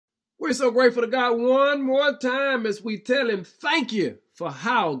We're so grateful to God one more time as we tell him thank you for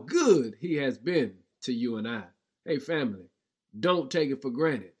how good he has been to you and I. Hey, family, don't take it for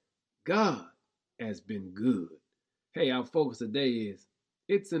granted. God has been good. Hey, our focus today is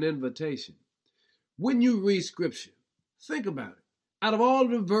it's an invitation. When you read scripture, think about it. Out of all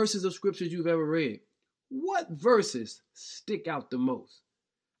the verses of scriptures you've ever read, what verses stick out the most?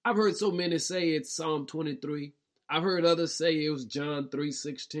 I've heard so many say it's Psalm 23. I've heard others say it was John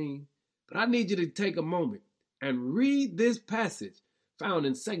 3:16. But I need you to take a moment and read this passage found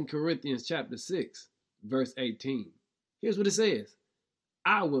in 2 Corinthians chapter 6, verse 18. Here's what it says.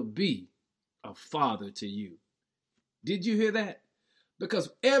 I will be a father to you. Did you hear that? Because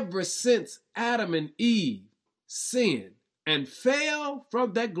ever since Adam and Eve sinned and fell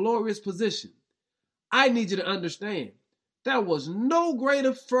from that glorious position, I need you to understand there was no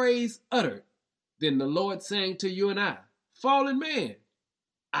greater phrase uttered than the Lord saying to you and I, fallen man,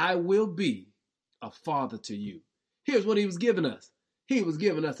 I will be a father to you. Here's what he was giving us. He was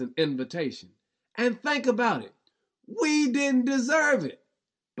giving us an invitation. And think about it. We didn't deserve it.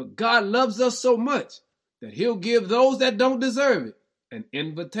 But God loves us so much that he'll give those that don't deserve it an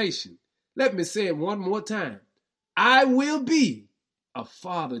invitation. Let me say it one more time. I will be a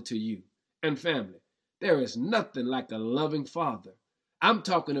father to you. And family, there is nothing like a loving father. I'm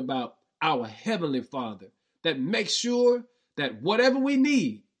talking about our heavenly Father that makes sure that whatever we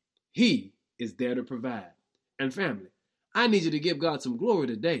need, he is there to provide. And family, I need you to give God some glory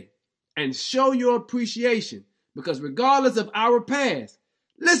today and show your appreciation because regardless of our past,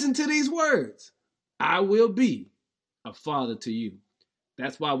 listen to these words. I will be a father to you.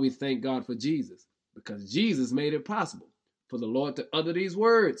 That's why we thank God for Jesus, because Jesus made it possible for the Lord to utter these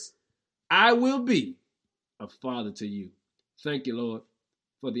words. I will be a father to you. Thank you, Lord,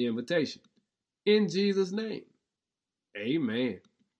 for the invitation. In Jesus' name, amen.